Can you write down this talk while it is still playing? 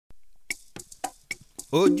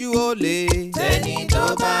ojú olè tẹni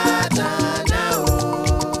tó bá tanná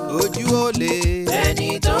o. ojú olè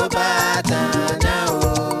tẹni tó bá tanná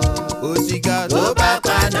o. òṣìkà tó bá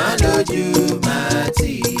paná lójú máa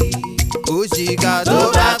tì. òṣìkà tó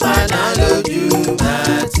bá paná lójú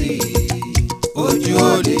máa tì. ojú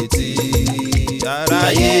olè tì.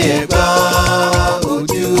 aráyé ẹ gbọ́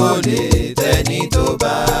ojú olè tẹni tó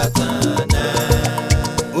bá tanná.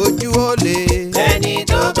 ojú olè tẹni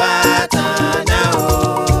tó bá tanná o.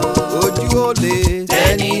 ojú olè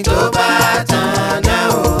tẹni tó bá tanná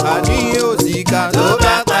o. àní òṣìkà tó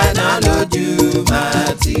bá paná lójú máa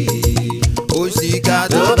tì. òṣìkà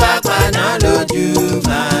tó bá paná lójú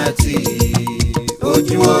máa tì.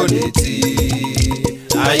 ojú olè tì.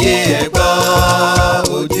 ayé ẹ gbọ́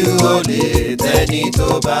ojú olè tẹni tó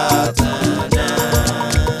bá tanná.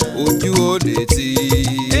 ojú olè tì.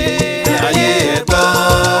 ayé ẹ gbọ́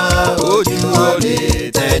ojú olè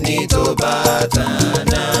tẹni tó bá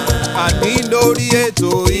tanná. àní lórí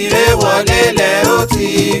ètò ìrẹ́wọlé lẹ ó ti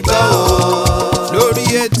gbọ́ o. lórí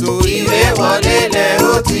ètò ìrẹ́wọlé lẹ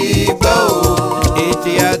ó ti gbọ́ o.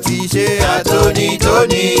 èdè àti ìṣe àtòní tó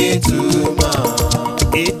ní ìtumọ̀.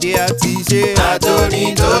 èdè àti ìṣe àtòní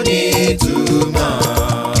tó ní ìtumọ̀.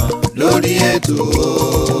 lórí ètò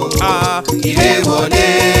ìrẹ́wọlé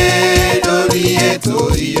lórí ètò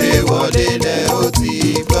ìrẹ́wọlé lẹ ó ti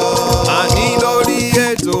gbọ́. àní lórí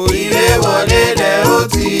ètò ìrẹ́wọlé lẹ ó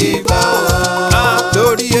ti gbọ́.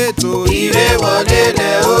 lórí ètò ìrẹ́wọlé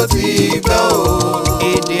lẹ ó ti gbọ́.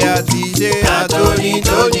 èdè àti ìṣe àtòní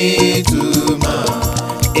tó ní ìtumọ̀.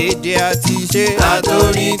 èdè àti ìṣe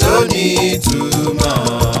àtòní tó ní ìtumọ̀.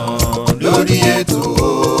 lórí ètò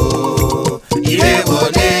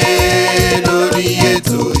ìrẹ́wọlé lórí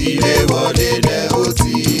ètò ìrẹ́wọlé lẹ ó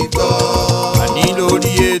ti gbọ́. àní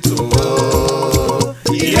lórí ètò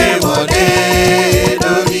ìrẹ́wọlé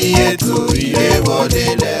lórí ètò ìrẹ́wọlé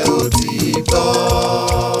lẹ ó ti gbọ́.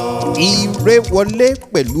 ìrẹ́wọlé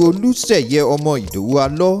pẹ̀lú Olúṣèyẹ ọmọ Ìdòwú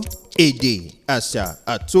Alọ́, èdè àṣà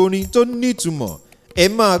àtorin tó nítumọ̀ ẹ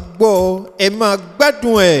máa gbọ́ ẹ máa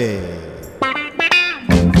gbádùn ẹ̀.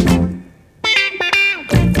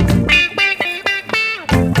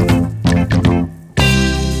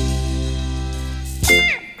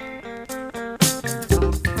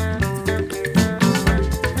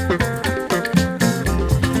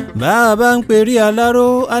 bá a bá ń perí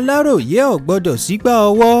aláròyé ò gbọ́dọ̀ sígbà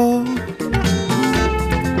ọwọ́.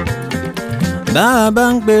 bá a bá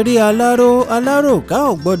ń perí aláròká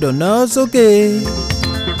ò gbọ́dọ̀ ná sókè.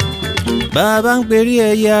 bá a bá ń perí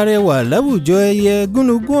ẹyẹ arẹwà láwùjọ ẹyẹ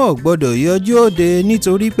gúnugún ò gbọ́dọ̀ yọjú òde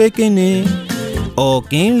nítorí pé kíni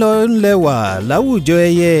ọ̀kín ló ń lẹ́wà láwùjọ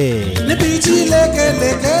ẹyẹ. níbi tí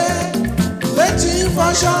lékelèké létí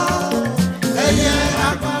fọṣọ ẹyẹ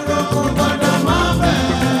àparò kò gbọdọ̀ mọ́ bẹ́ẹ̀.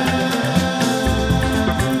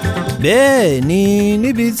 bẹ́ẹ̀ ni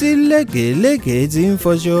níbi tí lékèélékè ti ń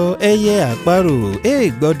fọṣọ ẹyẹ àparò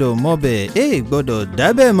gbọ́dọ̀ mọbẹ̀ gbọ́dọ̀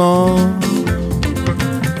dábẹ̀ mọ́.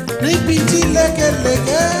 níbi tí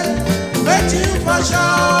lékelèké létí fọṣọ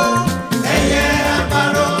ẹyẹ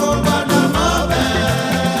àparò kò gbọdọ̀ mọ́ bẹ́ẹ̀.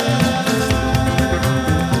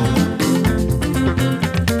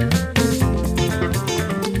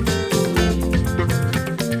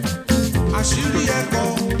 àṣírí ẹ̀kọ́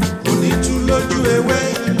kò ní tú lójú ewé.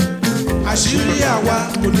 àṣírí àwa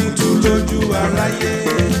kò ní tú lójú aráyé.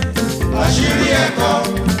 àṣírí ẹ̀kọ́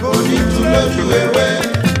kò ní tú lójú ewé.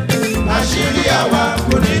 àṣírí àwa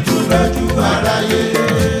kò ní tú lójú aráyé.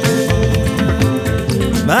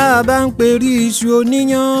 bá a bá ń perí iṣu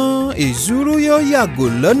oníyán èsúrú yóò yàgò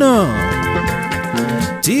lọ́nà.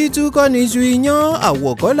 títú kọ́ ni iṣu iyán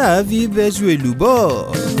àwọ̀kọ́là fi bẹ́ṣu èlùbọ́.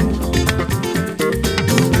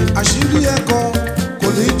 àṣírí ẹ̀kọ́ kò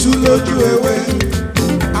ní tú lójú ewé.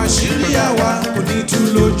 àṣírí àwa kò ní tú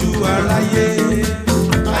lójú aráyé.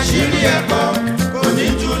 àṣírí ẹ̀kọ́ kò ní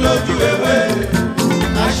tú lójú ewé.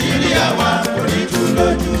 àṣírí àwa kò ní tú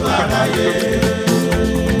lójú aráyé.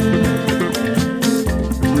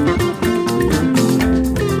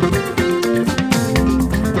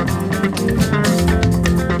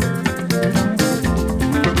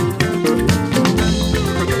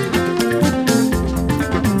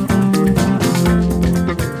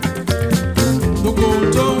 gbogbo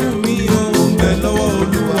ohun tó wù mí ó ń bẹ lọ́wọ́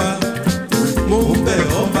Olúwa. mo ń bẹ̀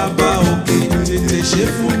ọ́ bàbá òkè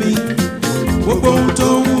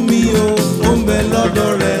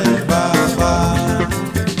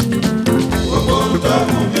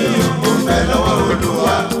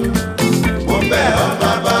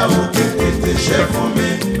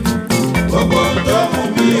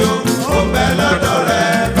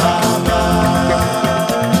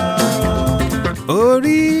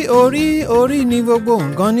orí ni gbogbo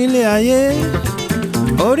nǹkan nílé ayé.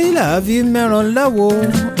 Orí là á fi mẹ́ran láwo,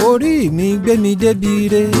 orí mi gbé mi débi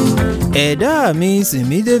ire. Ẹ̀dá mi sìn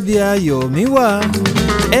mí débi ayọ̀ mi wà.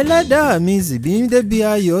 Ẹlẹ́dàá mi sì bí mi débi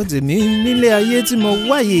ayọ̀ tèmi nílé ayé tí mo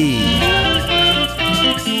wáyé.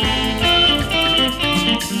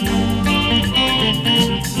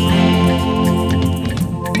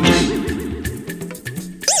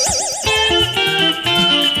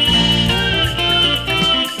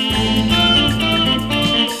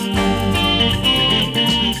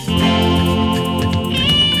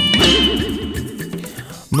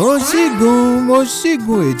 mo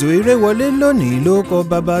ṣígun ètò ìrẹ́wọlé lónìí ló kọ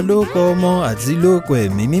bàbá ló kọ ọmọ àti ló kọ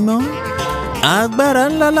ẹ̀mí mímọ́. Agbára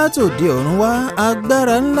ńlá látòde ọ̀run wá,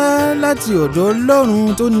 agbára ńlá láti ọ̀dọ̀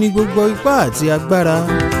Ọlọ́run tó ní gbogbo ipá àti agbára.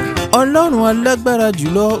 Ọlọ́run alágbára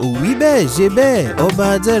jùlọ, òwí bẹ́ẹ̀ ṣe bẹ́ẹ̀, ọba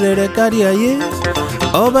tẹ́rẹrẹ kárí ayé.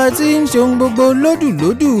 Ọba tí ń ṣe ohun gbogbo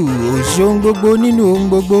lódùlódù, ó ṣe ohun gbogbo nínú ohun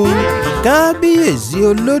gbogbo. Kábíyèsí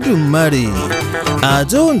Olódùmarè.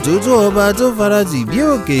 Àtóhùntótó ọba tó faratì bí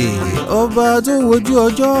òkè, ọba tó wojú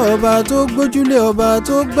ọjọ́, ọba tó gbójúlé, ọba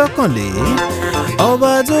tó gbọ́kànlé,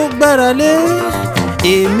 ọba tó gbáralé.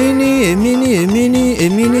 Èmi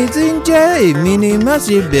ni tí ń jẹ́ èmi ni má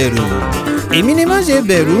ṣe bẹ̀rù. Èmi ni má ṣe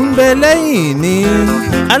bẹ̀rù ń bẹ lẹ́yìn mi.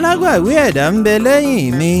 Alágbàwí ẹ̀dá ń bẹ lẹ́yìn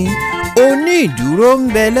mi. Onídùúró ń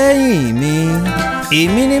bẹ lẹ́yìn mi.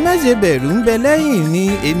 Èmi ni má ṣe bẹ̀rù ń bẹ lẹ́yìn mi.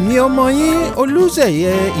 Èmi ọmọ yín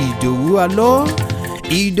Olúṣèyẹ Ìdòwú Alọ́.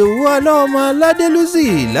 Ìdòwú Alọ́ ọmọ Aládélúsì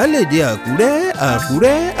lálèdè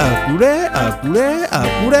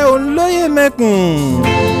Àkúrẹ́ olóyè mẹ́kùn.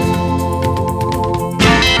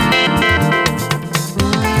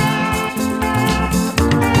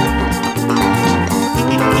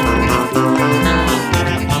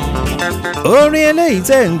 Orin eléyìí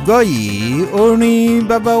tẹ́ ń gbọ́ yìí, orin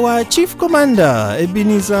bàbá wa Chief Commander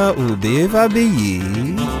Ebenezer Obey Fabiyi.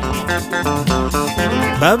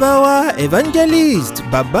 Bàbá wa Evangelist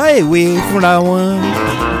bàbá èwe fúnra wọn.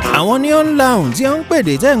 Àwọn ní online tí wọ́n ń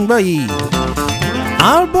pèdè tẹ́ ń gbọ́ yìí.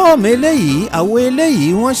 Album eléyìí, àwo eléyìí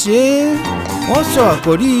wọ́n sọ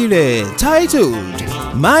àkòrí rẹ̀ titled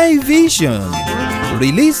My Vision,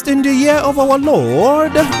 released in the year of our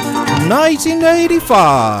Lord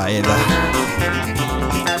 1985.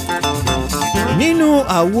 Nínú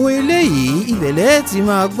àwo eléyìí, ìbẹ̀lẹ̀ ti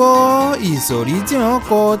máa gbọ́ ìsọ̀rí tí wọ́n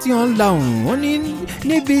kọ tí wọ́n lahùn wọ́n ní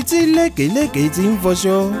níbi tí lékèélékèé ti ń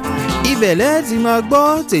fọṣọ. Ìbẹ̀lẹ̀ ti máa gbọ́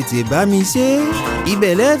tètè bá mi ṣe.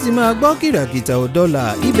 Ìbẹ̀lẹ̀ ti máa gbọ́ kìràkìtà ọ̀dọ́là.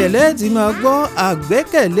 Ìbẹ̀lẹ̀ ti máa gbọ́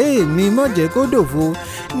àgbẹ́kẹ̀lé mi mọ̀jẹ̀ kó dòfo.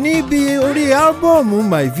 Níbi orí álbọ̀mù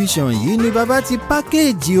My Vision yìí ni bàbá ti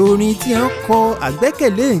pákéèjì orin tí wọ́n kọ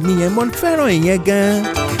àgbẹ́kẹ̀lé mi yẹn, mo fẹ́ràn ìyẹn gan.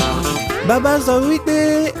 Bàbá sọ wípé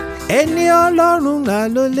ẹni Ọlọ́run là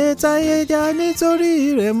ló lè táyé já, nítorí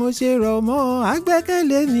rẹ̀ mo ṣe rọ̀ mọ́.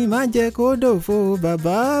 Àgbẹ́kẹ̀lé mi má jẹ́ kó dòfo,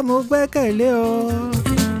 bàbá mo gbẹ́kẹ̀lé ọ.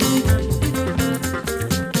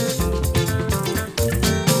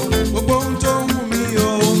 Gbogbo ohun tó ń mú mi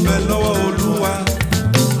ó ń bẹ lọ́wọ́ Olúwa.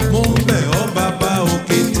 Mo ń bẹ̀ ọ́ bàbá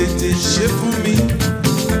òkè tètè ṣe fún mi.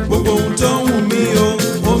 Gbogbo ohun tó ń mú mi ó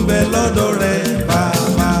ń bẹ lọ́dọ̀ rẹ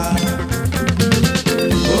bàbá.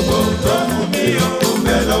 Gbogbo ohun tó ń mú mi ó ń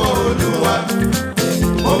bẹ lọ́wọ́ Olúwa.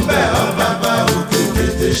 Mo ń bẹ̀ ọ́ bàbá òkè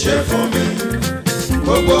tètè ṣe fún mi.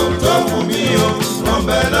 Gbogbo ohun tó ń mú mi ó ń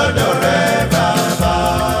bẹ lọ́dọ̀ rẹ bàbá.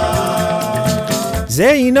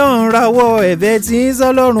 Sẹ́yìn náà ń rawọ́ ẹ̀bẹ̀ tí ń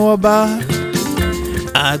sọ́lọ́run ọba.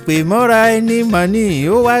 Àpèmọ́ra ẹni màní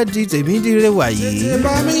ó wá di tèmi dire wàyí. Tètè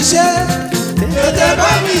bá mi ṣe, tètè bá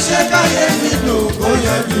mi ṣe káyé mi dùn kó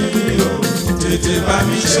yẹ mi o. Tètè bá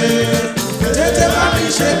mi ṣe, tètè bá mi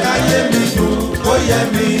ṣe káyé mi dùn kó yẹ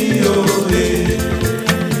mi o.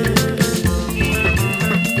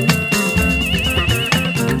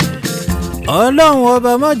 Ọlọ́run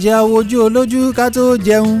ọba má jẹ́ awojú olójú ká tó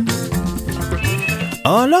jẹun.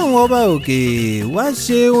 Ọlọ́run ọba òkè wá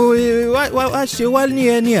ṣe wá ní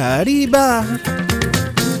ẹni àríbá.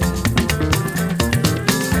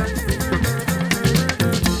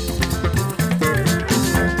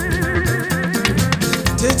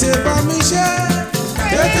 Tètè bá mi ṣe,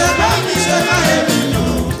 tètè bá mi ṣe káyé mi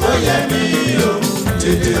dùn kó yẹ mi o.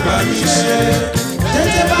 Tètè bá mi ṣe,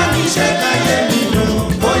 tètè bá mi ṣe káyé mi dùn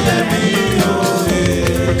kó yẹ mi o.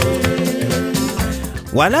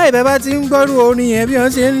 Wàhálà ìbẹ́ bá ti ń gbọ́rú orin yẹn bí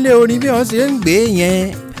wọ́n ṣe ń lé orin bí wọ́n ṣe ń gbé yẹn,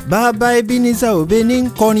 bàbá Ebenezer Obey ní ń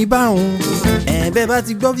kọrin báwọn. Ẹ̀bẹ́ bá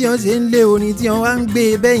ti gbọ́ bí wọ́n ṣe ń lé orin tí wọ́n wá ń gbé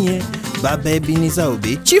bẹ́ẹ̀ yẹn, bàbá Ebenezer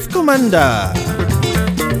Obey Chief Commander.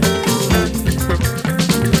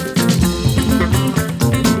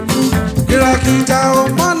 Kìràkìtà ò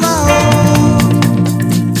mọ́lá o,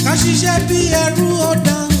 ká ṣiṣẹ́ bí ẹrú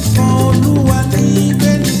ọ̀dàn.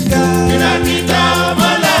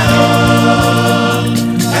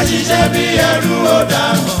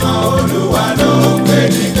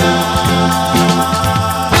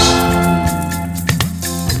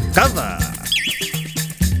 cover.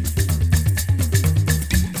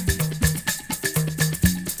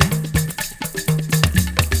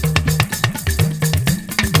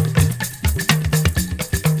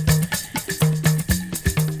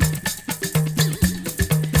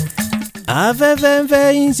 Afẹ́fẹ́ ń fẹ́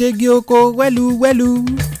ń ṣègi oko wẹ́lúwẹ́lú.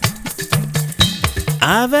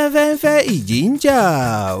 Afẹ́fẹ́ ń fẹ́ ìjì ń jà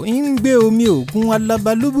ń gbé omi òkun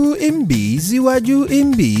alabalúbú ń bì í síwájú ń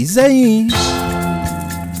bì í sẹ́yìn.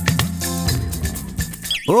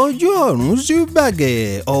 Ojú ọ̀run ṣú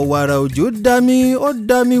bàgẹ̀ ọ̀wàrà òjò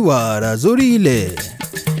dá mi wàrà sórí ilẹ̀.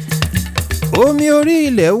 Omi orí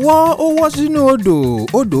ilẹ̀ ó wọ́ sínú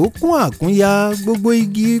odò kún àkúnya gbogbo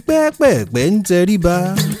igi pẹ́pẹ̀pẹ́ ń tẹríba.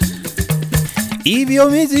 Ibi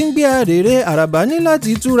omi ti ń gbé arèrè àràbà ní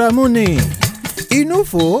láti túra mú ni. Inú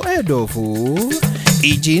fò ẹ̀dọ̀ fò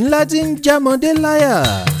ìjì ńlá ti ń jámọdé láyà.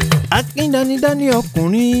 Akíndanidání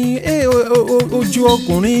ọkùnrin ojú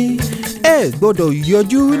ọkùnrin gbọ́dọ̀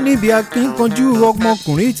yọjú níbi akínkanjú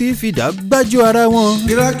ọmọkùnrin tí fìdá gbájú ara wọn.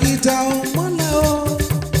 kìràkìtà ọmọlá o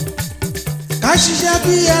ká ṣiṣẹ́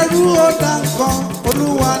bí ẹrú ó dá nǹkan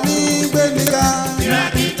olúwa ní gbẹ̀nìyà.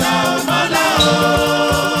 kìràkìtà ọmọlá o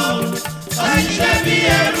ká ṣiṣẹ́ bí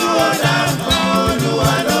ẹrú ó dá nǹkan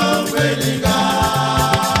olúwa ló ń gbẹ̀nìyà.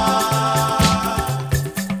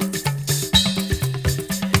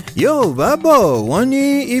 Yorùbá bọ̀ wọ́n ní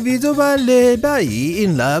ibi tó bá lè báyìí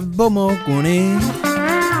ńlá bọ́mọkùnrin.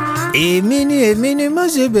 èmi ni má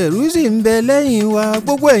ṣe bẹ̀rù sì ń bẹ lẹ́yìn wa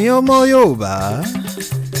gbogbo ẹ̀yin ọmọ Yorùbá.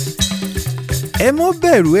 ẹ mọ́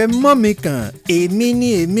bẹ̀rù ẹ mọ́ mi kàn èmi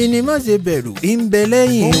ni má ṣe bẹ̀rù ń bẹ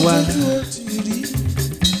lẹ́yìn wa. ohun tójú ó ti rí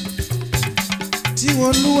tí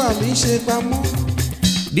wọ́n lúwà mí ṣe pamọ́.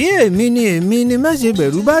 bí èmi ni má ṣe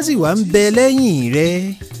bẹ̀rù bá sì wà ń bẹ lẹ́yìn rẹ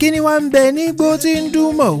kí ni wá ń bẹ nígbó tí ń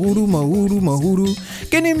dún mọ̀húrú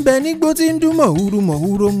kí ni ń bẹ nígbó tí ń dún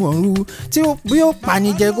mọ̀húrú tí bí ó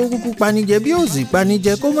panijẹ kó kúkú panijẹ bí ó sì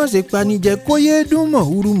panijẹ kó má ṣe panijẹ kó yé dún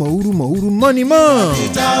mọ̀húrú mọ́ni mọ́.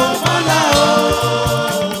 kìràkìtà ọmọlá o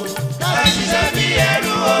ká ṣiṣẹ́ bí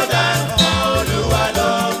ẹrú ó dá nǹkan olúwa ló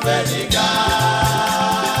ń gbẹ̀nìyà.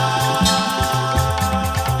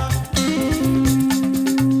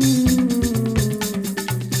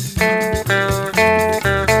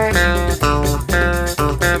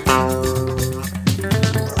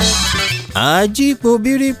 Àjípo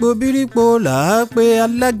bírípo là á pe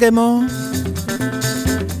alágẹmọ.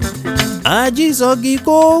 Àjísọgi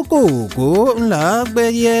kókòkó là á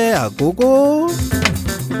gbẹyẹ àkókó.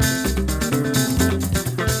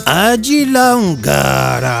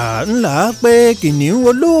 Àjílàǹgàrà là á pe kìnìún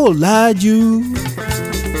olóòlájú.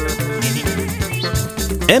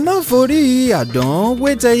 Ẹ má forí àdán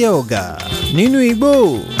wétẹyẹ ọ̀gà nínú igbó.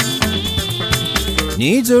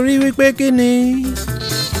 Nítorí wípé kíni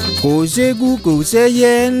kò ségún kò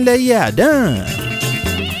sẹ́yẹ ńlẹ́yẹ àdán.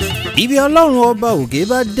 Ibi ọlọ́run ọba òkè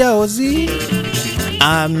bá dá ọ sí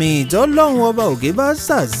àmì ìtọ́lọ́run ọba òkè bá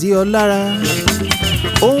sà sí ọ lára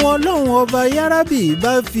ohun ọlọ́run ọba yárábì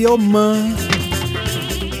bá fi ọ mọ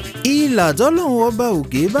ìlà tọ́lọ́run ọba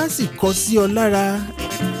òkè bá sì kọ sí ọ lára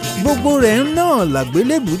gbogbo rẹ̀ náà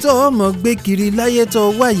làgbélébùú tó ọmọ gbé kiri láyé tó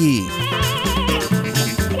wáyé.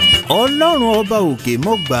 Ọlọ́run ọba òkè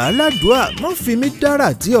mo gbà á ládùúà mọ́ fi mí dára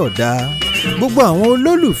tí ọ̀dà gbogbo àwọn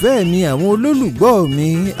olólùfẹ́ mi àwọn olólùgbọ́ mi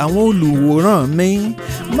àwọn olùwòran mi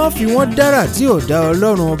má fi wọ́n dára tí ọ̀dà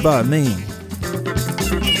ọlọ́run ọba mi.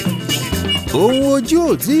 ohun ojú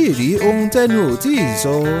ò tí ì rí ohun tẹ́nu ò tí ì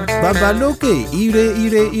sọ bàbá lókè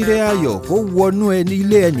ire ayọ̀ kó wọnú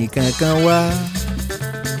ilé ẹnìkankan wá.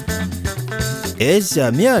 ẹ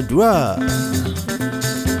ṣàmì àdúrà.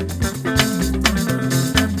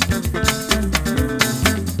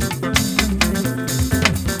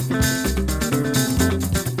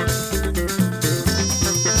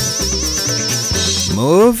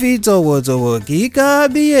 mo fi tọ̀wọ̀tọ̀wọ̀ kí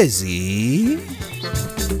kábíyèsí.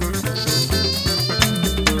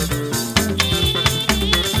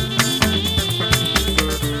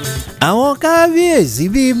 àwọn kábíyèsí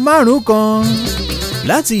bíi márùn-ún kan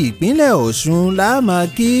láti ìpínlẹ̀ Ọ̀ṣun la máa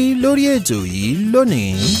kí lórí ètò yìí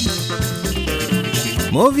lónìí.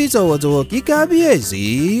 mo fi tọ̀wọ̀tọ̀wọ̀ kí kábíyèsí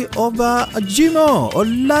Ọba Jimoh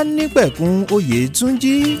Olanipekun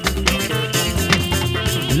Oyetunji.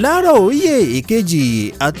 Larooye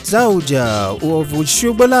II Ataoja of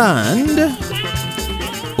Osogbo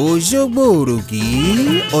Osogbo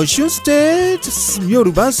Oroki, Osun State,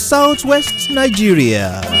 Yoruba Southwest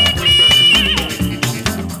Nigeria.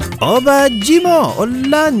 Oba Jimoh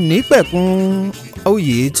Olanipekun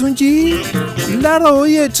Oyetunji,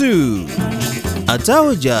 Larooye II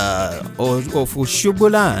Ataoja of Osogbo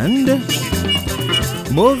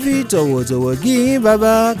mo fi tọ̀wọ̀tọ̀wọ̀ kí yín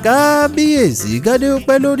bàbá kábíyèsí kádé ó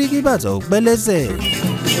pẹ́ lórí kí bàtà ó pẹ́ lẹ́sẹ̀.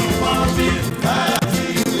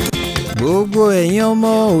 gbogbo ẹ̀yin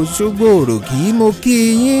ọmọ Òṣogbo Òròkì mo kí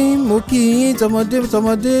yín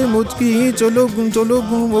tọmọdé mo kí yín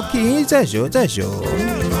tológun mo kí yín tẹ̀ṣọ́.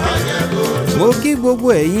 mo kí gbogbo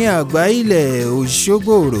ẹ̀yin àgbà ilẹ̀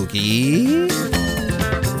Òṣogbo Òròkì.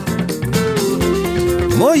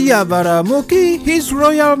 mo yàbàrà mo kí His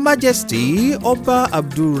Royal Majesty Ọba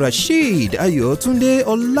Abdulrasheed Ayọ̀túndé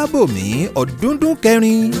Ọlábòmí Ọ̀dúndún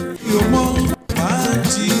kẹrin.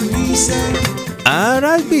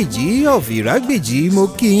 Arágbèjì ọ̀fìrágbèjì mo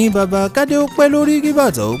kí yín bàbá kádé ó pẹ́ lórí kí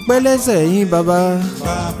bàtà ó pẹ́ lẹ́sẹ̀ yín bàbá.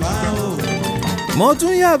 mo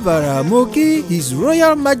tún yàbàrà mo kí His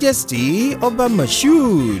Royal Majesty Ọba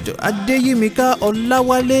Mashood Adéyímíká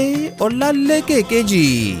Ọláwálé Ọlálékè kejì.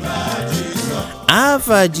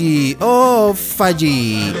 Àfàjì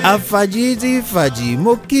àfàjì ti fàjì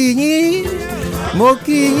mo kí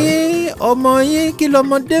yín ọmọ yín kí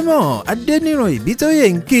lọmọdé mọ̀ Adéníran Ìbítóyè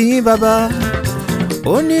ń kí yín bàbá.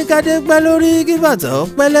 ó ní kádé pẹ́ lórí kí bàtà ó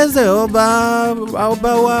pẹ́ lẹ́sẹ̀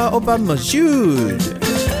ọba wa Ọba Mashood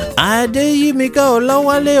Adéyímíká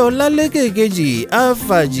Ọláwálé Ọlálékè kejì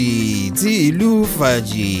Àfàjì ti ìlú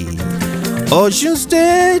Fàjì Osun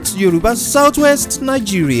State Yoruba Southwest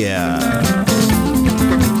Nigeria.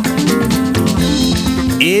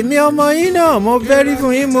 èmi ọmọ yín náà mo bẹ́rí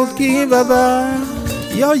fún yín mo kí yín bàbá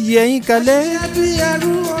yóò yẹ yín kalẹ̀. ẹbí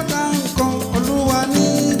ẹrú ọ̀dà nǹkan Olúwa ní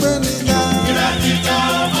gbẹ̀nìyà. ìràkìtà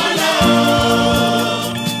ọmọlẹ́ o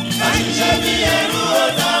àìṣe bí ẹrú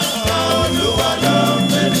ọ̀dà nǹkan Olúwa ló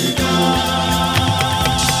gbẹ̀nìyà.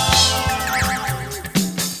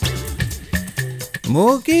 mo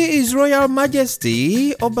kí His Royal Majesty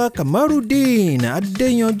Ọba Kamarudeen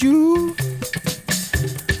Adéyanjú.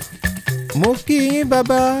 mo kí yín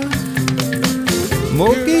bàbá. mo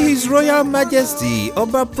kí His Royal Majesty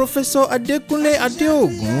Ọba Professor Adékúnlé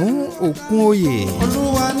Adéògún Òkúnoyè.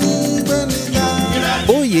 Olúwa ní gbẹ̀nìyà.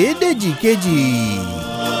 Oyèdèjì kejì.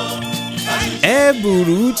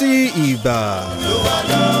 Ẹ̀bùrú ti Ìbà.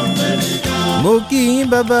 mo kí yín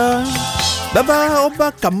bàbá. bàbá Ọba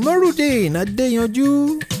Kamarudeen Adéyanjú.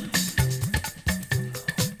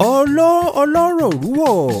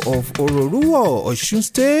 Ọlọ́rọ̀rúwọ̀ of Òròrúwọ̀ Osun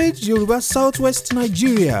State Yoruba Southwest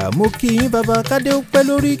Nigeria mo kí yín bàbá kádé ó pẹ́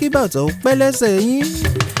lórí kí bàtà ó pẹ́ lẹ́sẹ̀ yín.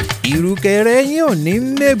 ìrùkẹ̀rẹ̀ yín ò ní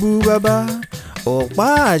mẹ́bu bàbá ọ̀pá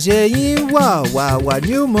àṣẹ yín wà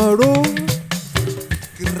ní òmòró.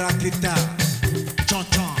 kìràkìtà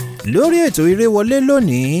chọ̀nchọ̀n. lórí ètò ìrẹ́wọlé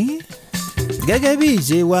lónìí gẹ́gẹ́ bí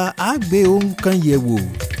ìṣe wa á gbé ohun kan yẹ̀ wò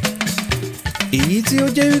èyí tí ó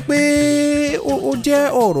jẹ́ wípé ó jẹ́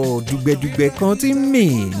ọ̀rọ̀ dùgbẹ̀dùgbẹ̀ kan tí ń mì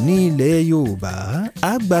ní ilẹ̀ Yorùbá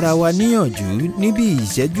á gbára wa níyànjú níbi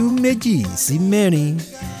ìṣẹ́jú 2 sí 4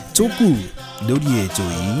 tó kù lórí ètò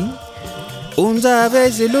yìí. ohun tá a fẹ́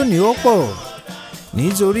ṣe lónìí ó pọ̀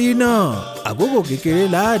nítorí náà àkókò kékeré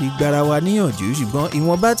láàrí gbára wa níyànjú ṣùgbọ́n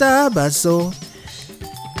ìwọ̀nba tá a bá sọ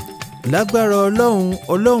lágbára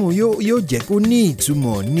Ọlọ́run yóò jẹ́ kó ní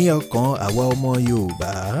ìtumọ̀ ní ọkàn àwa ọmọ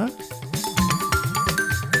Yorùbá.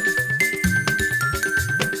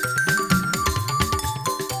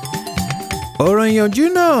 ọ̀rọ̀ ìyànjú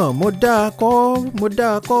náà mo dá a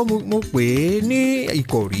kọ́ mo pè é ní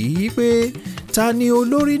ìkòrí pé ta ni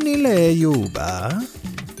olórí nílẹ̀ Yorùbá.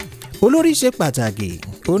 olórí ṣe pàtàkì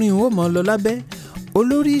orin wo mọ̀ lọ lábẹ́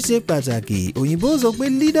olórí ṣe pàtàkì òyìnbó sọ pé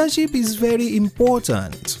leadership is very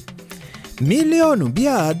important. mílíọ̀nù bí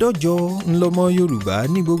 150 ńlọmọ Yorùbá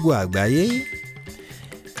ní gbogbo àgbáyé.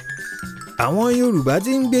 àwọn Yorùbá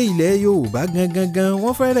tí ń gbé ilẹ̀ Yorùbá gangan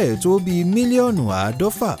wọ́n fẹ́rẹ̀ tó bí mílíọ̀nù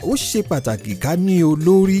 150. ó ṣe pàtàkì ká ní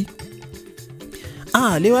olórí. a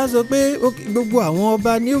lè wá sọ pé gbogbo àwọn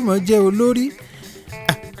ọba ní ó máa jẹ́ olórí.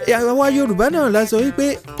 àwa Yorùbá náà la sọ wípé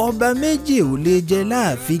ọba méjì ò lè jẹ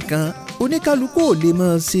láàfin kan oníkálukú ò lè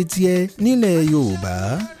máa ṣe tiẹ̀ nílẹ̀ Yorùbá.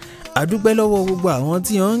 a dúpẹ́ lọ́wọ́ gbogbo àwọn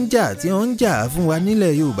tí wọ́n ń jà fún wa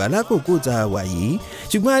nílẹ̀ Yorùbá lákòókò tá a wà yìí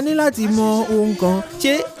ṣùgbọ́n a ní láti mọ ohun kan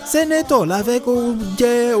ṣé sẹ́nẹ́tọ̀ la fẹ́ kó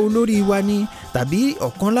jẹ́ olórí wa ni tàbí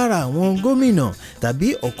ọ̀kan lára àwọn gómìnà tàbí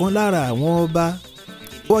ọ̀kan lára àwọn ọba.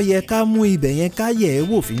 ó yẹ ká mú ibẹ̀ yẹn ká yẹ̀ ẹ́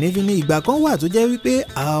wò fínífíní. ìgbà kan wà tó jẹ́ wípé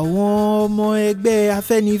àwọn ọmọ ẹgbẹ́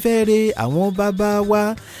Afẹ́nifẹ́re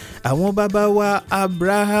àwọn bàbá wa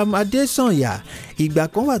Abraham Adésànyà ìgbà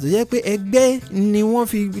kan wà tó jẹ́ pé ẹgbẹ́ ni wọ́n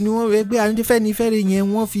ẹgbẹ́ Afẹ́nifẹ́re yẹn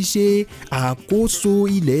wọ́n fi ṣe àkóso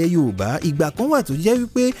ilẹ̀ Yorùbá. Ìgbà kan wà tó jẹ́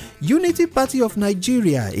wípé Unity Party of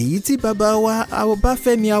Nigeria èyí tí bàbá wa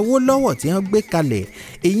Ọbáfẹ́mi Awólọ́wọ̀ tí wọ́n gbé kalẹ̀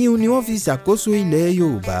èyí ni wọ́n fi ṣàkóso ilẹ̀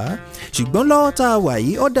Yorùbá. Ṣùgbọ́n lọ́wọ́ tá a wà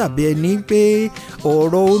yìí ó dàbí ẹni pé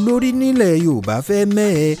ọ̀rọ̀ olórí nílẹ̀ Yorùbá fẹ́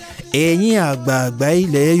mẹ́ẹ̀. Ẹ̀yin àgbààgbà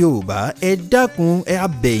ilẹ̀ Yorùbá ẹ dákun ẹ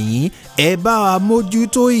abẹ̀yìn ẹ bá wa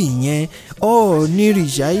mójútó ìyẹn.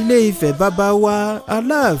 Ọọ̀nìrìṣà Ilé Ifẹ̀ bàbá wa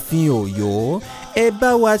Aláàfin Ọ̀yọ́ ẹ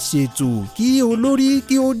bá wa ṣètò kí olórí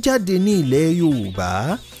kí ó jáde ní ilẹ̀ Yorùbá.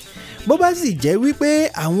 Bó bá sì jẹ́ wípé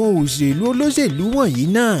àwọn olóṣèlú wọ̀nyí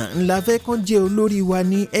náà ńlá fẹ́ kán jẹ́ olórí wa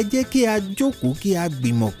ni ẹ jẹ́ kí a jókòó kí a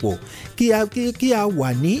gbìmọ̀ pọ̀ kí a wà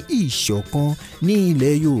ní ìṣọ̀kan ní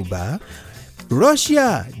ilẹ̀ Yorùbá.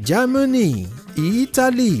 Russia, Germany,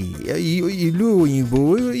 Italy, ìlú òyìnbó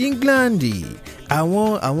England,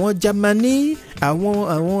 àwọn Germany,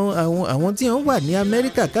 àwọn tí wọ́n wà ní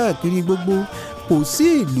Amẹ́ríkà káàkiri gbogbo kò sí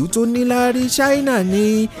ìlú tó níláárí. China ní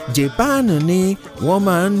Japan ní wọ́n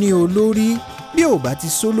máa ń ní olórí. Bí ò bá ti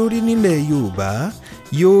sólórí nílẹ̀ Yorùbá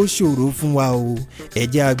yóò ṣòro fún wa o. ẹ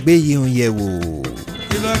jẹ́ a gbé yìí ń yẹ̀ wò.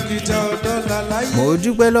 Mo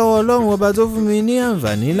dúpẹ́ lọ́wọ́ Ọlọ́run ọba tó fún mi ní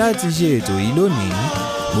àǹfààní láti ṣe ètò yìí lónìí.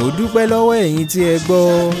 Mo dúpẹ́ lọ́wọ́ ẹ̀yin tí ẹ gbọ́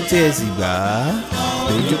tí ẹ sì gbà á.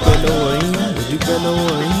 Mo dúpẹ́ lọ́wọ́ yín, mo dúpẹ́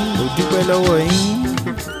lọ́wọ́ yín, mo dúpẹ́ lọ́wọ́ yín.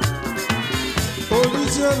 Orí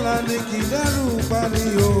tí ó là ní kì í dẹ́rù pani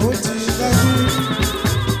òó ti dájú.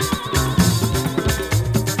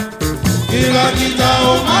 Kìlọ̀kìtà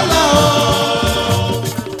ò má lọ o.